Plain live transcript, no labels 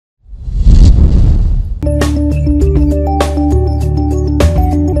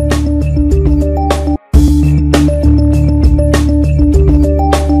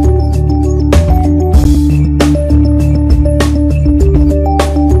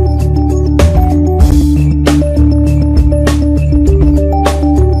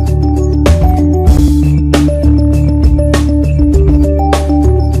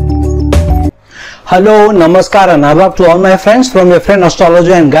Hello, Namaskar and Adab to all my friends from your friend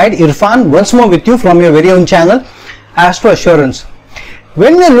astrologer and guide Irfan, once more with you from your very own channel Astro Assurance.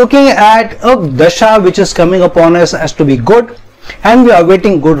 When we are looking at a dasha which is coming upon us as to be good and we are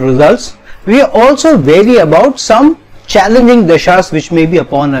awaiting good results, we are also wary about some challenging dashas which may be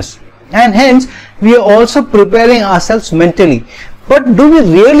upon us, and hence we are also preparing ourselves mentally. But do we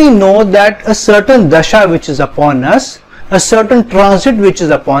really know that a certain dasha which is upon us, a certain transit which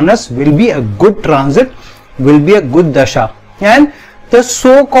is upon us will be a good transit, will be a good dasha, and the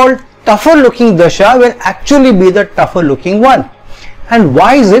so-called tougher looking dasha will actually be the tougher looking one? And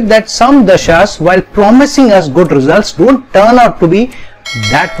why is it that some dashas, while promising us good results, don't turn out to be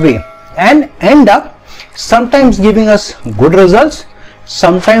that way and end up sometimes giving us good results,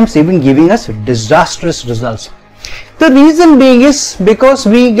 sometimes even giving us disastrous results? The reason being is because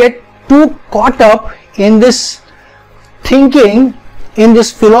we get too caught up in this thinking, in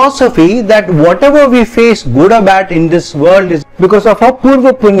this philosophy, that whatever we face, good or bad in this world, is because of our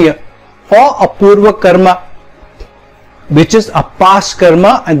purva punya or a purva karma, which is a past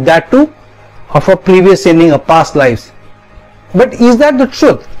karma, and that too of a previous ending, a past lives. But is that the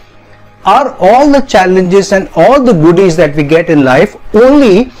truth? Are all the challenges and all the goodies that we get in life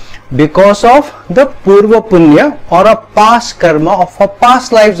only because of the purva punya or a past karma of our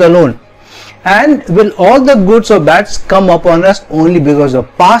past lives alone? And will all the goods or bads come upon us only because of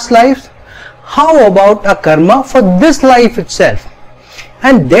past lives? How about a karma for this life itself?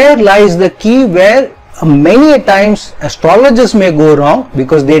 And there lies the key where many a times astrologers may go wrong,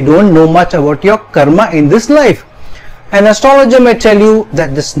 because they don't know much about your karma in this life. An astrologer may tell you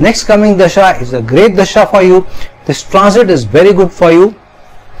that this next coming dasha is a great dasha for you, this transit is very good for you,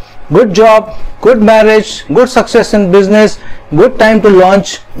 good job, good marriage, good success in business, good time to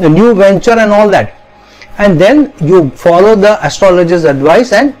launch a new venture and all that. And then you follow the astrologer's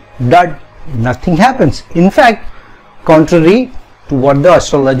advice and nothing happens. In fact, contrary to what the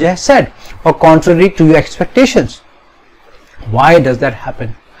astrologer has said, or contrary to your expectations. Why does that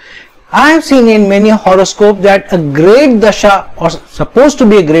happen? I have seen in many horoscopes that a great dasha, or supposed to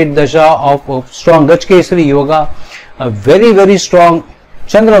be a great dasha of strong Gajkesari yoga, a very strong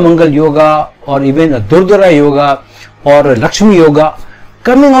Chandra Mangal yoga, or even a Durdara yoga or a Lakshmi yoga,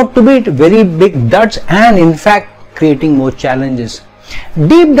 coming out to be very big duds and in fact creating more challenges.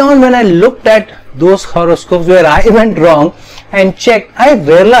 Deep down, when I looked at those horoscopes where I went wrong and checked, I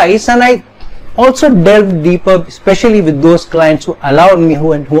realized, and I also delved deeper, especially with those clients who allowed me, who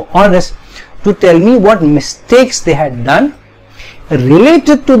were honest, to tell me what mistakes they had done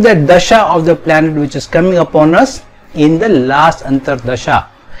related to the dasha of the planet which is coming upon us in the last antar dasha,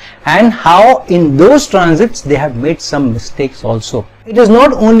 and how in those transits they have made some mistakes also. It is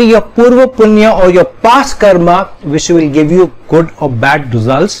not only your purva punya or your past karma which will give you good or bad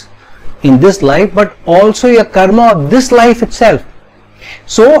results in this life, but also your karma of this life itself.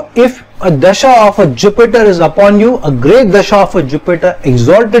 So if a dasha of a Jupiter is upon you, a great dasha of a Jupiter,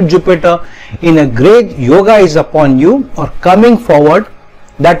 exalted Jupiter in a great yoga is upon you or coming forward,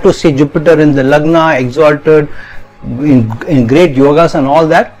 that to say Jupiter in the Lagna, exalted in great yogas and all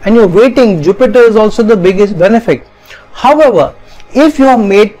that, and you're waiting, Jupiter is also the biggest benefit. However, if you have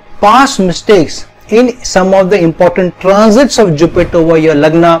made past mistakes in some of the important transits of Jupiter over your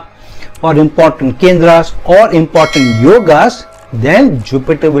Lagna, or important kendras or important yogas, then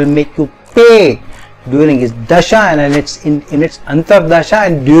Jupiter will make you pay during its dasha and in its antar dasha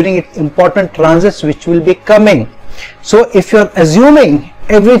and during its important transits which will be coming. So if you are assuming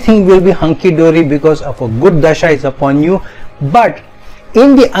everything will be hunky-dory because of a good dasha is upon you, but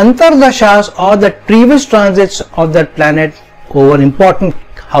in the antar dashas or the previous transits of that planet over important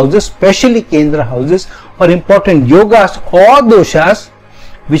houses, especially kendra houses or important yogas or doshas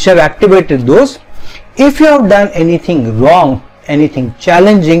which have activated those, if you have done anything wrong, anything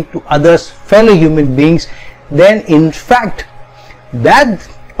challenging to others, fellow human beings, then in fact that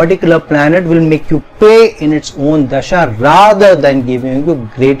particular planet will make you pay in its own dasha rather than giving you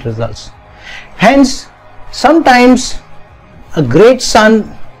great results. Hence, sometimes a great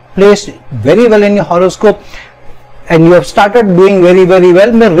sun placed very well in your horoscope and you have started doing very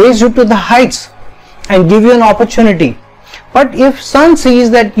well may raise you to the heights and give you an opportunity. But if sun sees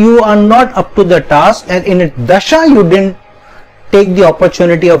that you are not up to the task and in its dasha you didn't take the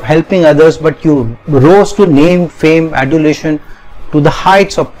opportunity of helping others, but you rose to name, fame, adulation, to the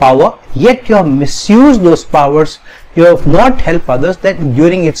heights of power, yet you have misused those powers, you have not helped others, that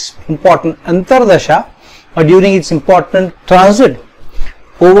during its important antar dasha or during its important transit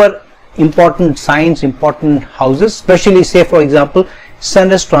over important signs, important houses, especially say for example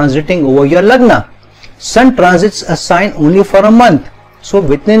sun is transiting over your Lagna. Sun transits a sign only for a month, so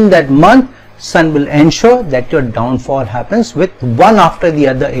within that month Sun will ensure that your downfall happens, with one after the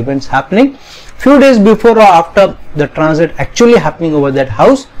other events happening few days before or after the transit actually happening over that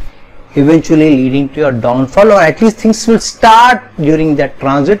house, eventually leading to your downfall, or at least things will start during that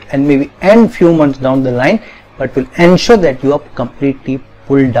transit and maybe end few months down the line, but will ensure that you are completely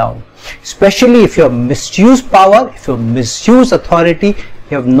pulled down. Especially if you have misused power, if you have misused authority,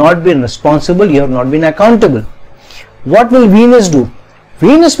 you have not been responsible, you have not been accountable. What will Venus do?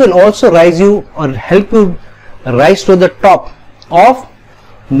 Venus will also rise you or help you rise to the top of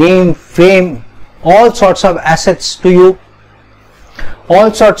name, fame, all sorts of assets to you,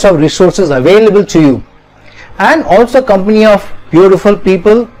 all sorts of resources available to you, and also company of beautiful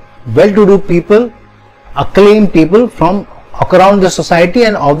people, well-to-do people, acclaimed people from around the society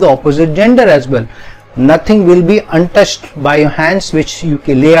and of the opposite gender as well. Nothing will be untouched by your hands which you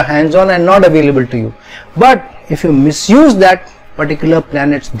can lay your hands on and not available to you. But if you misuse that particular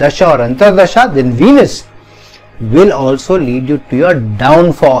planet's dasha or antardasha, then Venus will also lead you to your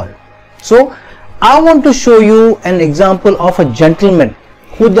downfall. So I want to show you an example of a gentleman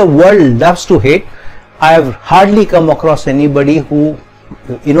who the world loves to hate. I have hardly come across anybody who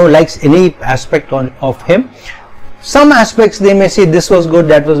likes any aspect of him. Some aspects they may say this was good,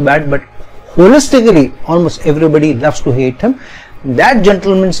 that was bad, but holistically almost everybody loves to hate him. That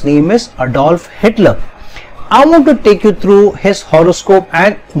gentleman's name is Adolf Hitler. I want to take you through his horoscope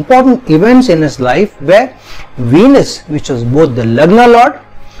and important events in his life where Venus, which was both the Lagna lord,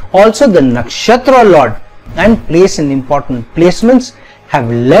 also the Nakshatra lord, and placed in important placements, have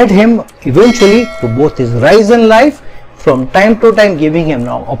led him eventually to both his rise in life, from time to time giving him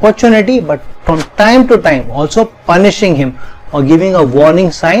now opportunity, but from time to time also punishing him or giving a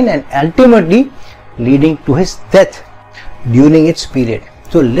warning sign, and ultimately leading to his death during its period.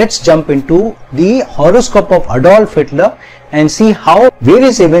 So let's jump into the horoscope of Adolf Hitler and see how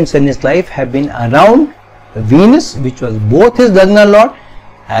various events in his life have been around Venus, which was both his Lagna lord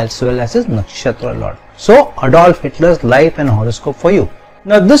as well as his Nakshatra lord. So Adolf Hitler's life and horoscope for you.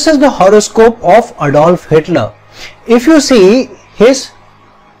 Now this is the horoscope of Adolf Hitler. If you see, his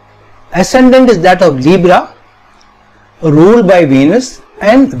ascendant is that of Libra, ruled by Venus,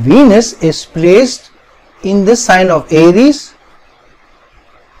 and Venus is placed in the sign of Aries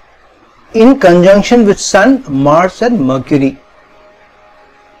in conjunction with Sun, Mars and Mercury.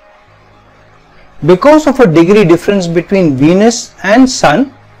 Because of a degree difference between Venus and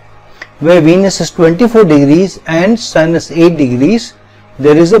Sun, where Venus is 24 degrees and Sun is 8 degrees,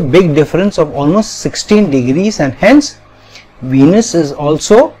 there is a big difference of almost 16 degrees, and hence Venus is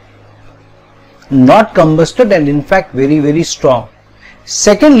also not combusted and in fact very strong.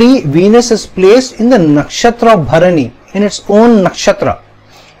 Secondly, Venus is placed in the nakshatra of Bharani, in its own nakshatra.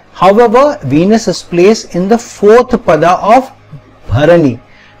 However, Venus is placed in the fourth pada of Bharani.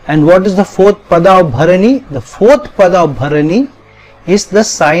 And what is the fourth pada of Bharani? The fourth pada of Bharani is the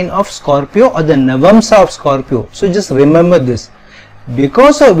sign of Scorpio or the Navamsa of Scorpio. So just remember this.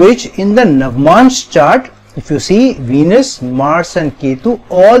 Because of which in the Navamsa chart, if you see Venus, Mars and Ketu,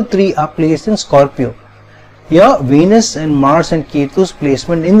 all three are placed in Scorpio. Here Venus and Mars and Ketu's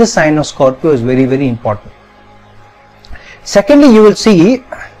placement in the sign of Scorpio is very important. Secondly, you will see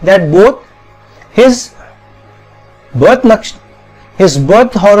that both his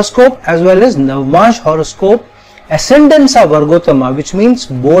birth horoscope as well as Navamsa horoscope ascendants are Vargotama, which means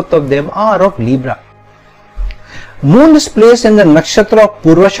both of them are of Libra. Moon is placed in the nakshatra of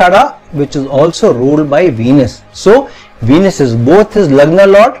Purvashada, which is also ruled by Venus. So Venus is both his Lagna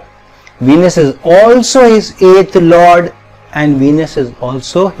lord, Venus is also his 8th lord, and Venus is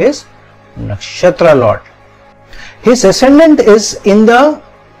also his nakshatra lord. His ascendant is in the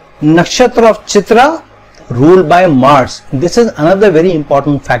nakshatra of Chitra, ruled by Mars. This is another very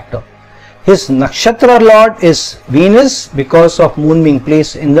important factor. His nakshatra lord is Venus because of Moon being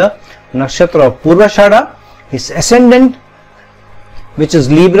placed in the nakshatra of Purvashada. His ascendant, which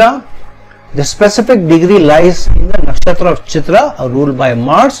is Libra, the specific degree lies in the nakshatra of Chitra, ruled by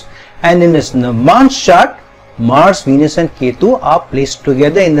Mars, and in his Navamsa chart, Mars, Venus and Ketu are placed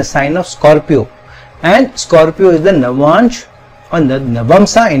together in the sign of Scorpio, and Scorpio is the Navamsa or the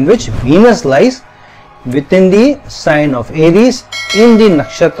Navamsa in which Venus lies within the sign of Aries in the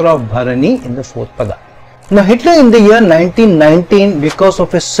nakshatra of Bharani in the fourth pada. Now Hitler in the year 1919, because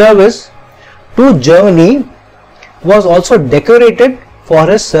of his service to Germany, was also decorated for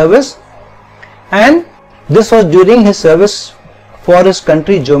his service, and this was during his service for his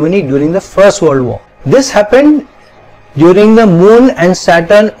country Germany during the First World War. This happened during the Moon and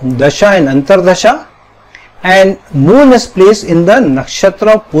Saturn Dasha and Antardasha, and Moon is placed in the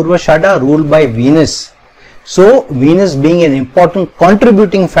nakshatra of Purvashada ruled by Venus. So Venus being an important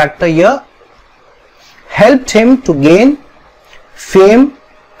contributing factor here helped him to gain fame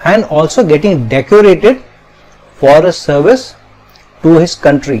and also getting decorated for his service to his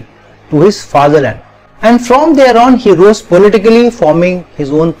country, to his fatherland. And from there on he rose politically, forming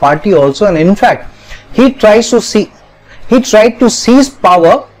his own party also, and in fact he tried to seize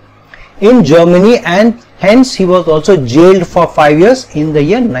power in Germany, and hence he was also jailed for 5 years in the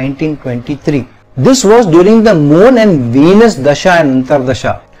year 1923. This was during the Moon and Venus Dasha and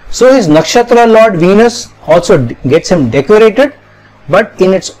Antardasha. So his Nakshatra Lord Venus also gets him decorated, but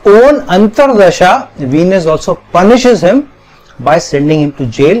in its own Antardasha, Venus also punishes him by sending him to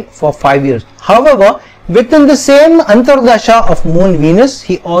jail for 5 years. However, within the same Antardasha of Moon Venus,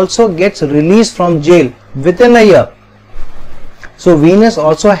 he also gets released from jail within a year. So Venus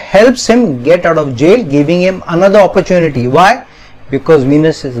also helps him get out of jail, giving him another opportunity. Why? Because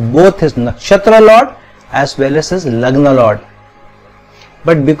Venus is both his Nakshatra Lord as well as his Lagna Lord.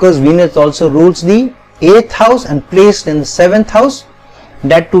 But because Venus also rules the 8th house and placed in the 7th house,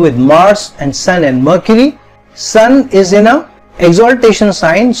 that too with Mars and Sun and Mercury. Sun is in a exaltation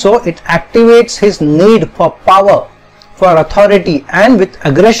sign, so it activates his need for power, for authority and with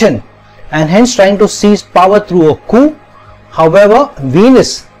aggression, and hence trying to seize power through a coup. However,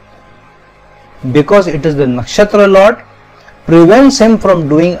 Venus, because it is the Nakshatra Lord, prevents him from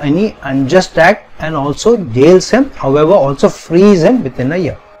doing any unjust act and also jails him, however also frees him within a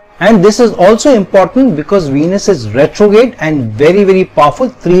year. And this is also important because Venus is retrograde and very, very powerful,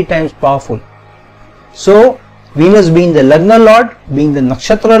 3 times powerful. So Venus being the Lagna Lord, being the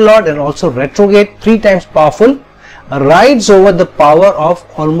Nakshatra Lord and also retrograde, 3 times powerful, rides over the power of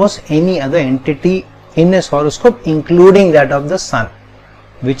almost any other entity in his horoscope, including that of the Sun,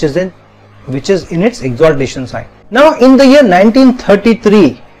 which is in its exaltation sign. Now in the year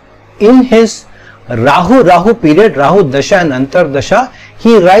 1933, in his Rahu period, Rahu Dasha and Antardasha,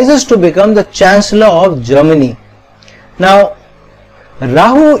 he rises to become the Chancellor of Germany. Now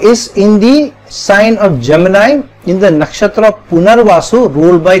Rahu is in the sign of Gemini in the nakshatra Punarvasu,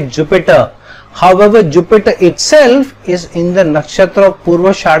 ruled by Jupiter. However, Jupiter itself is in the nakshatra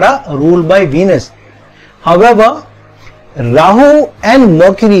Purvashada, ruled by Venus. However, Rahu and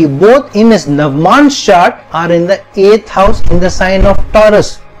Mercury both in his Navman's chart are in the 8th house in the sign of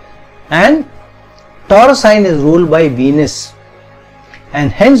Taurus, and Taurus sign is ruled by Venus,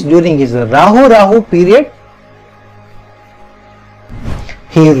 and hence during his Rahu period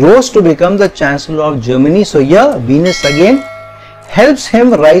he rose to become the Chancellor of Germany. So here Venus again helps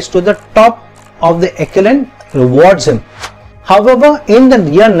him rise to the top of the echelon, rewards him. However, in the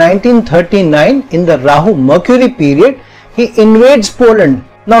year 1939, in the Rahu Mercury period, he invades Poland.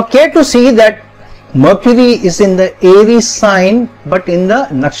 Now care to see that Mercury is in the Aries sign but in the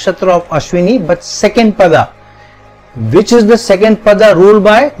nakshatra of Ashwini, but second pada. Which is the second pada ruled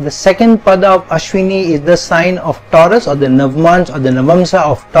by? The second pada of Ashwini is the sign of Taurus, or the Navmans or the Navamsa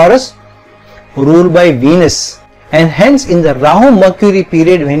of Taurus, ruled by Venus. And hence in the Rahu Mercury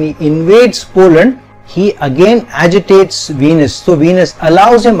period, when he invades Poland, he again agitates Venus. So Venus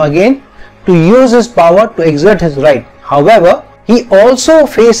allows him again to use his power to exert his right. However, he also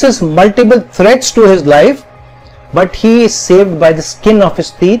faces multiple threats to his life, but he is saved by the skin of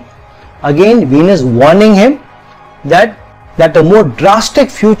his teeth. Again Venus warning him that a more drastic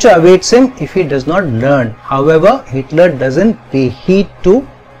future awaits him if he does not learn. However, Hitler doesn't pay heed to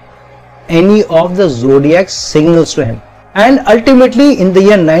any of the zodiac signals to him. And ultimately in the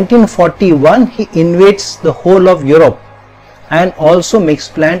year 1941, he invades the whole of Europe and also makes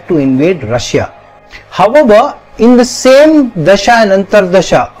plan to invade Russia. However, in the same Dasha and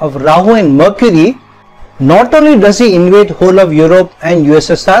Antardasha of Rahu and Mercury, not only does he invade whole of Europe and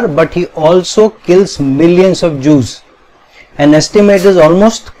USSR, but he also kills millions of Jews. An estimate is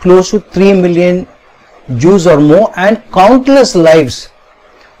almost close to 3 million Jews or more, and countless lives,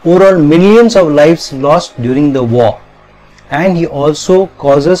 overall millions of lives lost during the war. And he also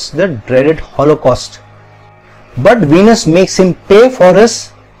causes the dreaded Holocaust. But Venus makes him pay for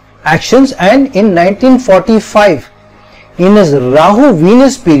his actions, and in 1945, in his Rahu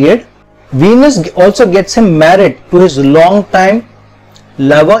Venus period, Venus also gets him married to his long-time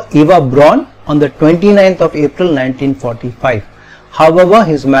lover Eva Braun on the 29th of April 1945. However,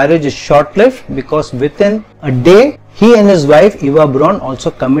 his marriage is short-lived because within a day, he and his wife Eva Braun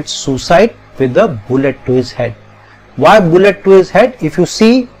also commits suicide with a bullet to his head. Why bullet to his head? If you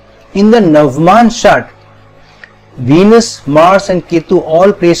see in the Navman chart, Venus, Mars and Ketu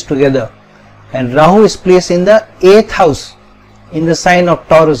all placed together, and Rahu is placed in the 8th house in the sign of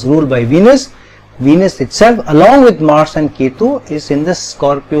Taurus, ruled by Venus. Venus itself along with Mars and Ketu is in the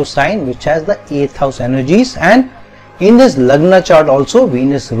Scorpio sign, which has the 8th house energies, and in this Lagna chart also,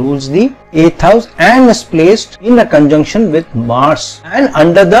 Venus rules the 8th house and is placed in a conjunction with Mars and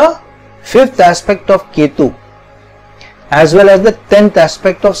under the 5th aspect of Ketu, as well as the 10th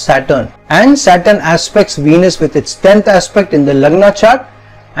aspect of Saturn. And Saturn aspects Venus with its 10th aspect in the Lagna chart,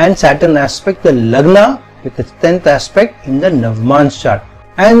 and Saturn aspect the Lagna with its 10th aspect in the Navamans chart.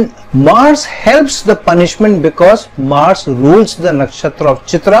 And Mars helps the punishment because Mars rules the nakshatra of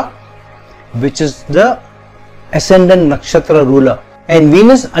Chitra, which is the ascendant nakshatra ruler. And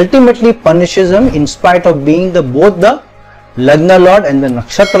Venus ultimately punishes him in spite of being both the Lagna lord and the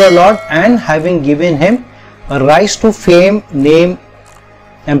nakshatra lord, and having given him a rise to fame, name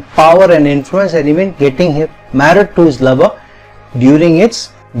and power and influence, and even getting him married to his lover during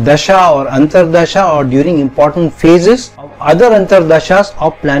its dasha or antardasha, or during important phases of other antardashas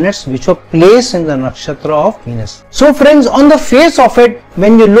of planets which were placed in the nakshatra of Venus. So friends, on the face of it,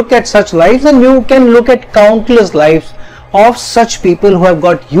 when you look at such lives, and you can look at countless lives of such people who have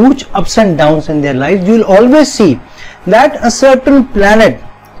got huge ups and downs in their lives, you will always see that a certain planet,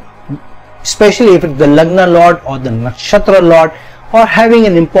 especially if it's the Lagna lord or the nakshatra lord, or having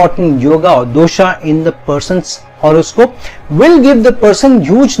an important yoga or dosha in the person's horoscope, will give the person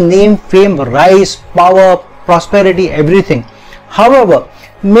huge name, fame, rise, power, prosperity, everything. However,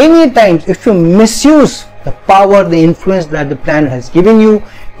 many times if you misuse the power, the influence that the planet has given you,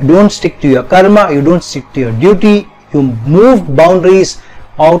 you don't stick to your karma, you don't stick to your duty, you move boundaries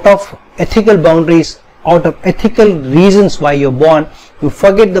out of ethical boundaries, out of ethical reasons why you're born, you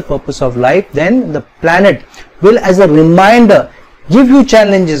forget the purpose of life, then the planet will, as a reminder, give you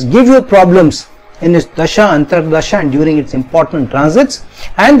challenges, give you problems in its dasha, antardasha, and during its important transits.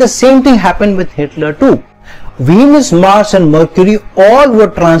 And the same thing happened with Hitler too. Venus, Mars and Mercury all were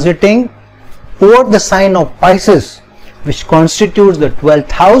transiting over the sign of Pisces, which constitutes the 12th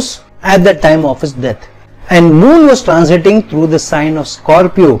house at the time of his death. And Moon was transiting through the sign of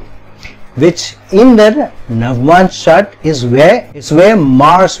Scorpio, which in the Navamans chart is where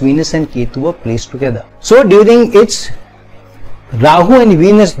Mars, Venus and Ketu were placed together. So during its Rahu and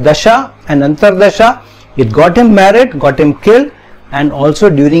Venus dasha and antardasha, it got him married, got him killed, and also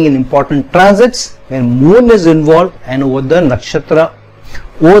during an important transits when Moon is involved and over the nakshatra,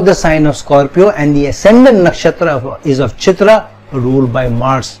 over the sign of Scorpio, and the ascendant nakshatra is of Chitra, ruled by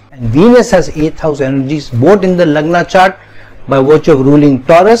Mars. And Venus has 8th house energies both in the Lagna chart by virtue of ruling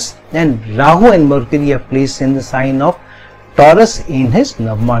Taurus, and Rahu and Mercury are placed in the sign of Taurus in his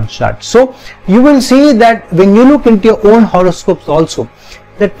Navamans chart. So you will see that when you look into your own horoscopes also,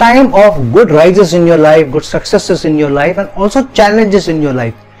 the time of good rises in your life, good successes in your life, and also challenges in your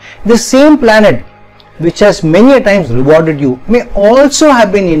life, the same planet which has many a times rewarded you may also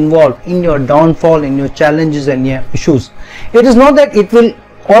have been involved in your downfall, in your challenges and your issues. It is not that it will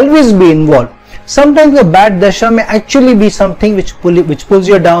always be involved. Sometimes a bad dasha may actually be something which pulls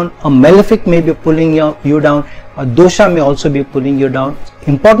you down. A malefic may be pulling you down. A dosha may also be pulling you down.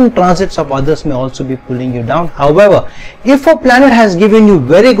 Important transits of others may also be pulling you down. However, if a planet has given you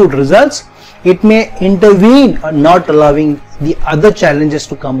very good results, it may intervene, not allowing the other challenges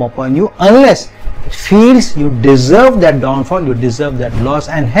to come upon you unless it feels you deserve that downfall, you deserve that loss,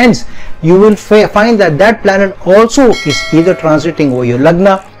 and hence you will find that that planet also is either transiting over your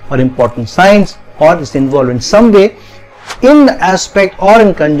Lagna or important signs, or is involved in some way in aspect or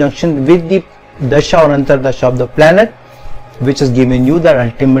in conjunction with the dasha or antardasha of the planet, which has given you the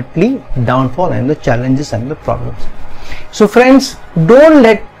ultimately downfall and the challenges and the problems. So friends, don't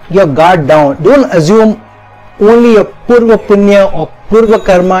let your guard down. Don't assume only your purva punya or purva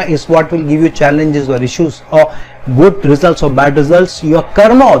karma is what will give you challenges or issues or good results or bad results. Your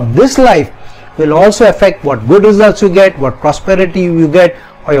karma of this life will also affect what good results you get, what prosperity you get,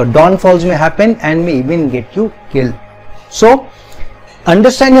 or your downfalls may happen and may even get you killed. So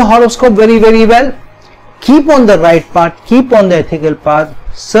understand your horoscope very well. Keep on the right path, keep on the ethical path,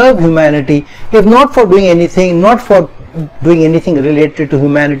 serve humanity, if not for doing anything, not for doing anything related to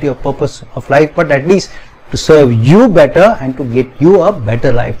humanity or purpose of life, but at least to serve you better and to get you a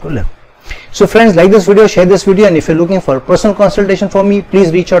better life to live. So friends, like this video, share this video, and if you're looking for a personal consultation for me,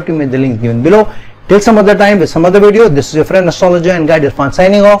 please reach out to me at the link given below. Till some other time with some other video, this is your friend astrologer and guide Irfan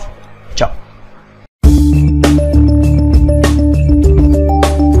signing off.